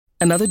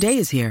Another day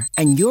is here,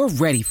 and you're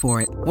ready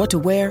for it. What to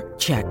wear?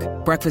 Check.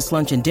 Breakfast,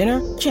 lunch, and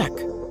dinner? Check.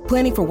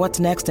 Planning for what's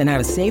next and how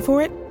to save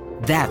for it?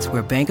 That's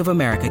where Bank of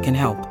America can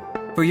help.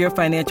 For your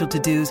financial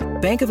to-dos,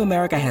 Bank of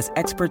America has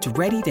experts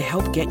ready to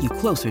help get you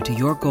closer to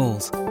your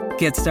goals.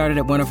 Get started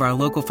at one of our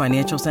local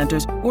financial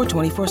centers or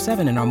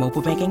 24/7 in our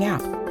mobile banking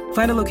app.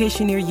 Find a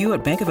location near you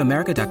at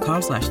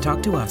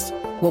bankofamerica.com/talktous.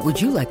 What would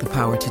you like the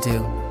power to do?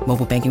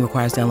 Mobile banking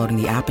requires downloading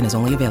the app and is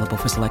only available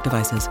for select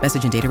devices.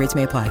 Message and data rates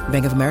may apply.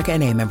 Bank of America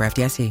N.A., member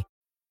FDIC.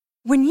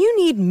 When you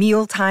need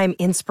mealtime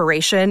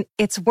inspiration,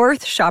 it's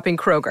worth shopping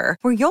Kroger,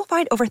 where you'll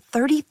find over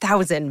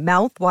 30,000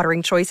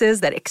 mouth-watering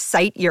choices that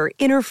excite your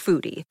inner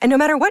foodie. And no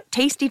matter what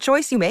tasty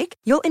choice you make,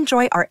 you'll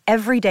enjoy our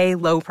everyday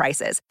low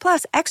prices,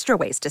 plus extra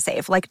ways to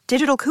save, like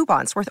digital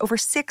coupons worth over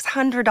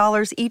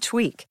 $600 each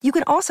week. You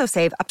can also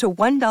save up to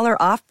 $1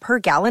 off per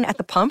gallon at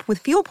the pump with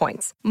fuel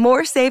points.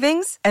 More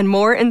savings and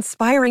more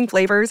inspiring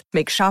flavors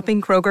make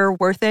shopping Kroger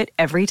worth it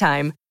every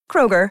time.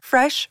 Kroger,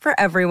 fresh for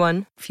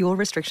everyone. Fuel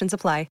restrictions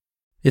apply.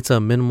 It's a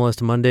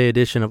Minimalist Monday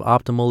edition of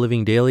Optimal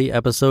Living Daily,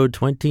 episode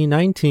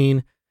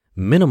 2019,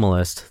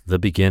 Minimalist, The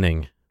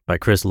Beginning, by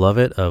Chris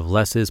Lovett of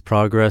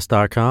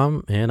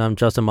lessisprogress.com. And I'm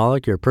Justin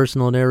Malik, your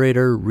personal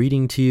narrator,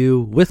 reading to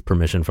you with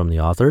permission from the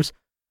authors.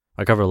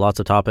 I cover lots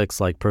of topics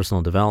like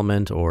personal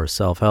development or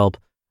self-help,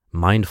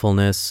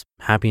 mindfulness,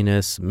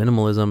 happiness,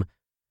 minimalism,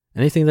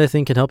 anything that I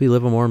think can help you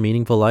live a more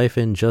meaningful life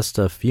in just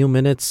a few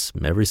minutes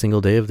every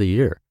single day of the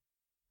year.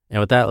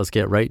 And with that, let's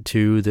get right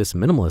to this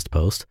minimalist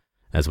post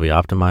as we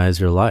optimize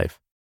your life.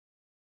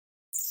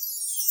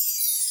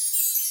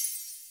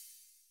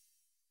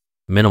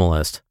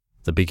 Minimalist,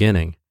 The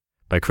Beginning,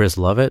 by Chris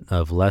Lovett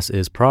of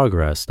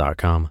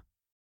lessisprogress.com.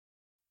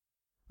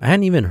 I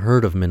hadn't even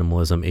heard of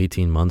minimalism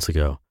 18 months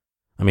ago.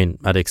 I mean,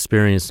 I'd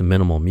experienced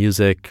minimal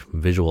music,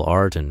 visual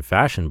art, and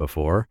fashion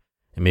before,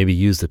 and maybe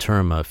used the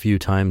term a few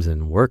times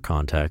in work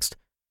context,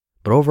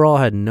 but overall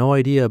I had no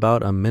idea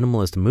about a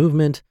minimalist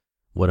movement,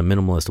 what a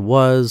minimalist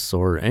was,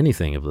 or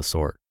anything of the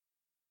sort.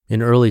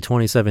 In early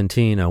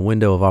 2017, a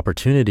window of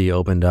opportunity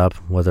opened up,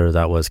 whether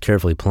that was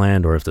carefully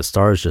planned or if the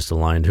stars just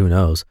aligned, who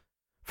knows,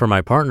 for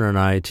my partner and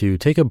I to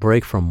take a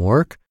break from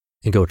work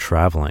and go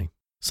traveling,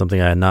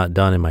 something I had not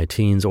done in my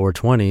teens or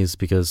 20s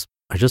because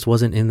I just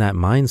wasn't in that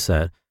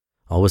mindset.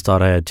 I always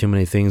thought I had too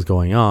many things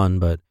going on,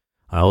 but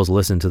I always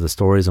listened to the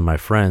stories of my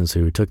friends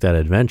who took that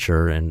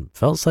adventure and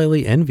felt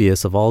slightly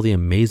envious of all the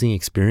amazing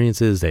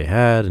experiences they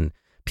had and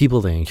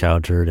people they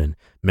encountered and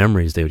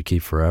memories they would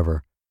keep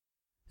forever.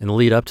 In the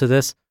lead up to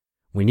this,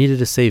 we needed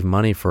to save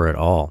money for it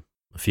all,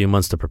 a few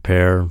months to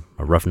prepare,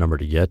 a rough number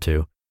to get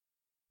to.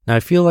 Now, I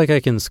feel like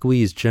I can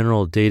squeeze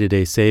general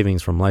day-to-day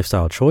savings from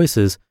lifestyle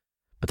choices,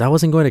 but that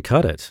wasn't going to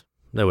cut it.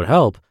 That would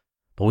help,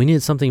 but we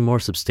needed something more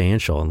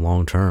substantial and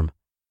long-term.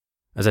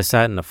 As I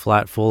sat in a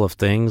flat full of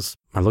things,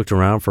 I looked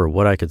around for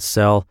what I could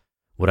sell,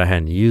 what I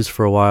hadn't used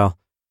for a while,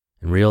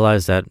 and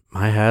realized that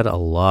I had a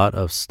lot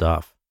of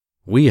stuff.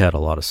 We had a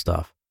lot of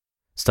stuff.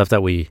 Stuff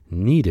that we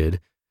needed,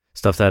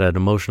 stuff that had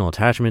emotional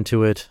attachment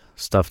to it,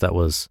 stuff that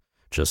was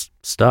just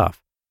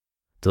stuff.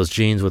 Those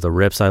jeans with the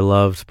rips I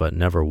loved but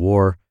never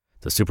wore,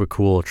 the super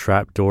cool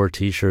trapdoor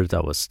t-shirt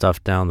that was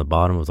stuffed down the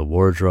bottom of the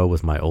wardrobe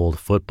with my old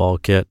football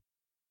kit,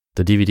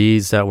 the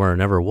DVDs that were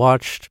never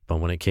watched,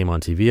 but when it came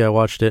on TV I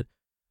watched it,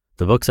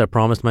 the books I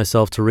promised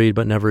myself to read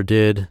but never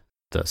did,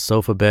 the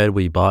sofa bed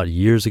we bought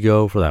years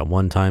ago for that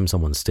one time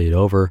someone stayed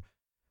over,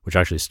 which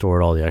actually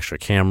stored all the extra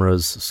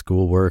cameras,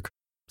 schoolwork,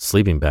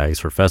 sleeping bags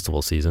for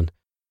festival season,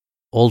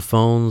 old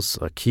phones,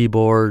 a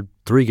keyboard,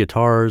 3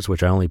 guitars,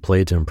 which I only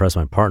played to impress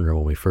my partner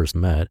when we first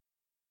met,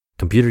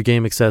 computer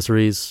game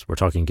accessories, we're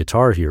talking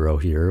Guitar Hero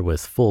here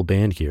with full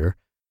band gear,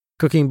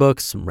 cooking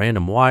books,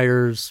 random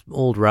wires,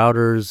 old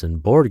routers,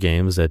 and board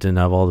games that didn't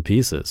have all the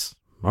pieces.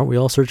 Aren't we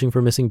all searching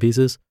for missing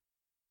pieces?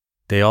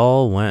 They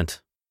all went,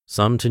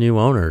 some to new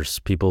owners,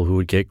 people who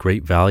would get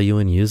great value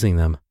in using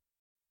them.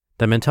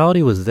 That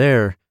mentality was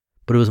there,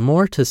 but it was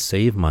more to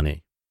save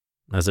money.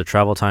 As the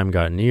travel time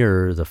got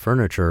nearer, the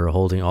furniture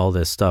holding all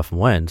this stuff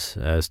went,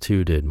 as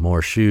too did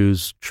more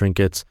shoes,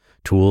 trinkets,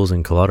 tools,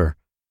 and clutter.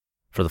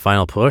 For the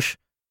final push,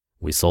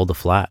 we sold the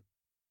flat.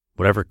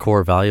 Whatever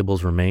core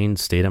valuables remained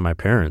stayed at my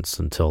parents'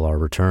 until our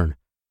return.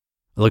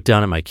 I looked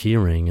down at my key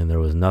ring and there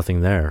was nothing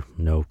there.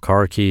 No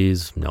car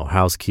keys, no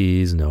house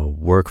keys, no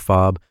work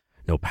fob,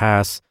 no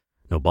pass,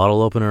 no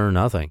bottle opener,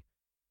 nothing.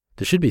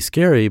 This should be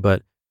scary,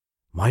 but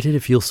why did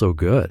it feel so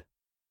good?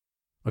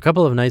 A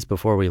couple of nights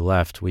before we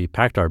left, we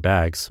packed our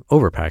bags,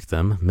 overpacked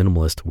them,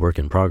 minimalist work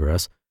in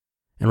progress,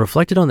 and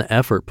reflected on the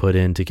effort put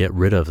in to get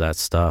rid of that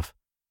stuff.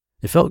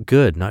 It felt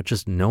good, not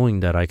just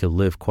knowing that I could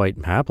live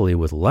quite happily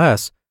with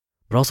less,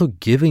 but also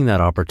giving that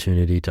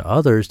opportunity to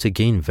others to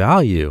gain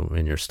value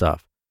in your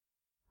stuff.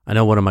 I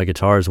know one of my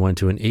guitars went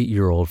to an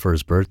 8-year-old for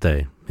his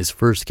birthday, his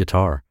first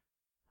guitar.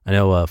 I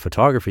know a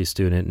photography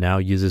student now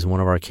uses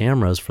one of our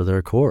cameras for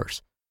their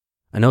course.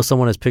 I know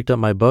someone has picked up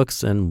my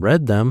books and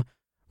read them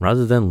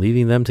rather than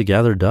leaving them to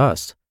gather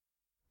dust.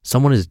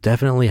 Someone is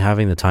definitely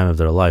having the time of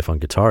their life on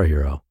Guitar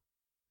Hero.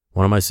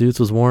 One of my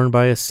suits was worn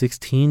by a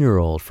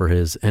 16-year-old for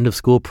his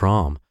end-of-school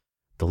prom.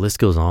 The list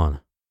goes on.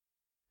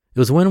 It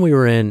was when we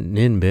were in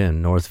Ninh Binh,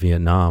 North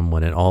Vietnam,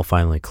 when it all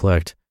finally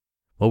clicked.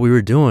 What we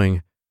were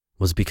doing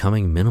was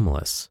becoming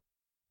minimalists.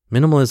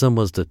 Minimalism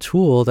was the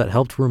tool that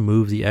helped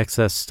remove the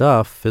excess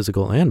stuff,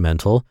 physical and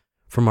mental,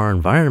 from our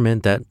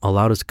environment that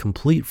allowed us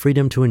complete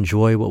freedom to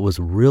enjoy what was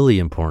really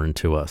important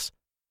to us.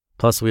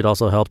 Plus, we'd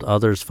also helped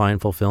others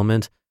find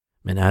fulfillment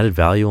and added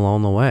value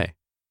along the way.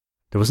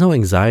 There was no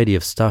anxiety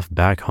of stuff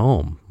back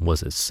home.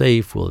 Was it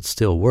safe? Will it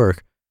still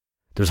work?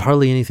 There's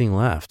hardly anything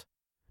left.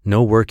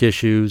 No work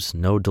issues,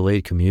 no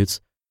delayed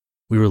commutes.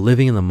 We were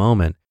living in the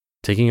moment,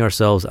 taking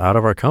ourselves out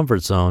of our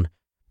comfort zone,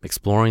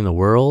 exploring the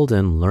world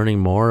and learning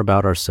more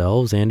about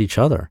ourselves and each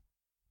other.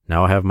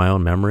 Now I have my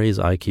own memories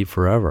I keep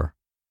forever.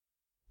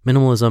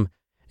 Minimalism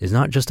is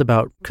not just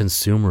about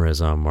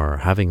consumerism or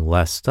having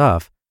less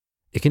stuff.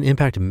 It can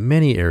impact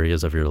many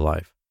areas of your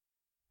life.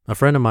 A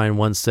friend of mine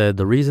once said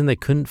the reason they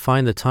couldn't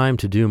find the time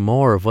to do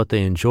more of what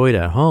they enjoyed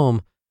at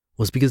home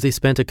was because they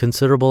spent a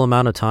considerable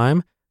amount of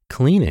time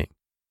cleaning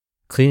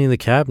the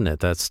cabinet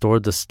that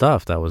stored the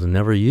stuff that was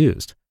never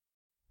used.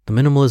 The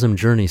minimalism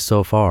journey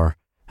so far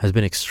has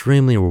been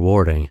extremely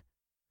rewarding,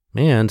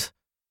 and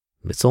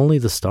it's only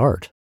the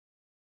start.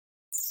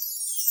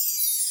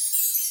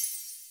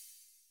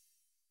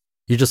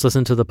 You just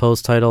listened to the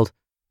post titled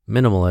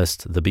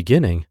Minimalist, The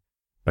Beginning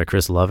by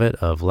Chris Lovett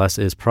of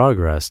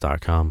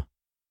LessIsProgress.com.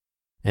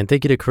 And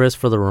thank you to Chris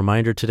for the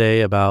reminder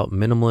today about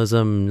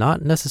minimalism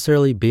not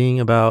necessarily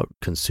being about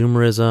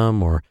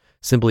consumerism or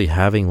simply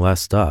having less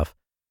stuff.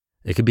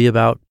 It could be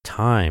about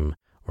time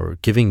or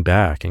giving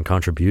back and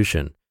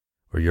contribution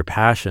or your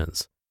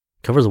passions.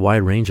 It covers a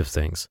wide range of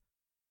things.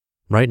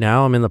 Right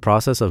now, I'm in the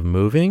process of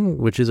moving,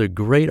 which is a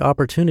great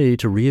opportunity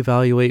to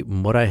reevaluate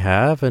what I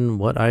have and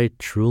what I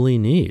truly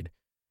need.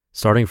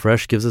 Starting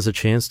fresh gives us a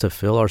chance to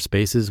fill our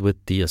spaces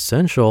with the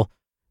essential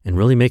and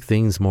really make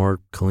things more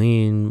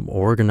clean,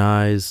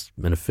 organized,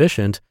 and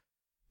efficient,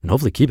 and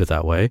hopefully keep it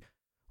that way,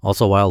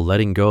 also while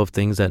letting go of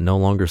things that no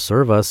longer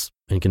serve us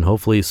and can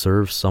hopefully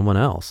serve someone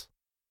else.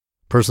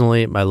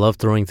 Personally, I love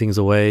throwing things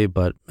away,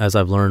 but as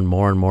I've learned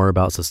more and more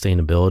about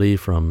sustainability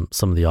from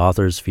some of the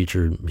authors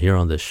featured here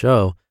on this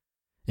show,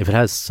 if it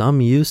has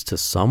some use to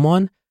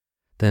someone,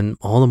 then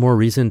all the more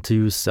reason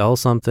to sell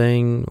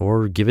something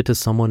or give it to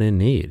someone in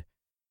need.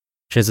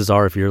 Chances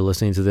are, if you're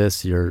listening to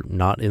this, you're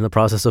not in the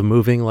process of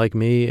moving like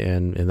me,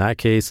 and in that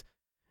case,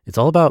 it's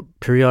all about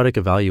periodic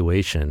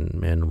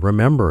evaluation and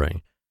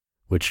remembering,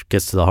 which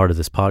gets to the heart of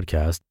this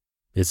podcast.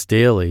 It's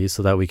daily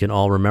so that we can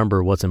all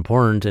remember what's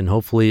important and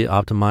hopefully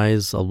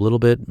optimize a little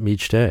bit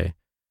each day.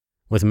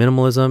 With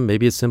minimalism,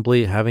 maybe it's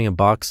simply having a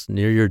box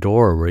near your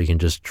door where you can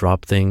just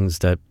drop things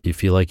that you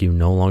feel like you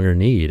no longer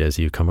need as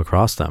you come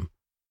across them.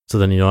 So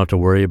then you don't have to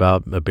worry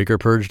about a bigger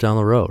purge down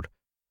the road.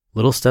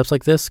 Little steps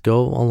like this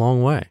go a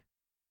long way.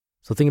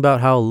 So think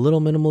about how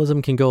little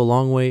minimalism can go a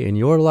long way in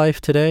your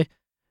life today,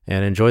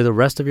 and enjoy the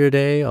rest of your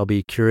day. I'll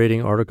be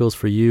curating articles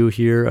for you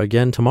here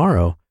again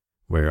tomorrow,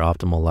 where your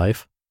optimal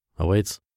life awaits.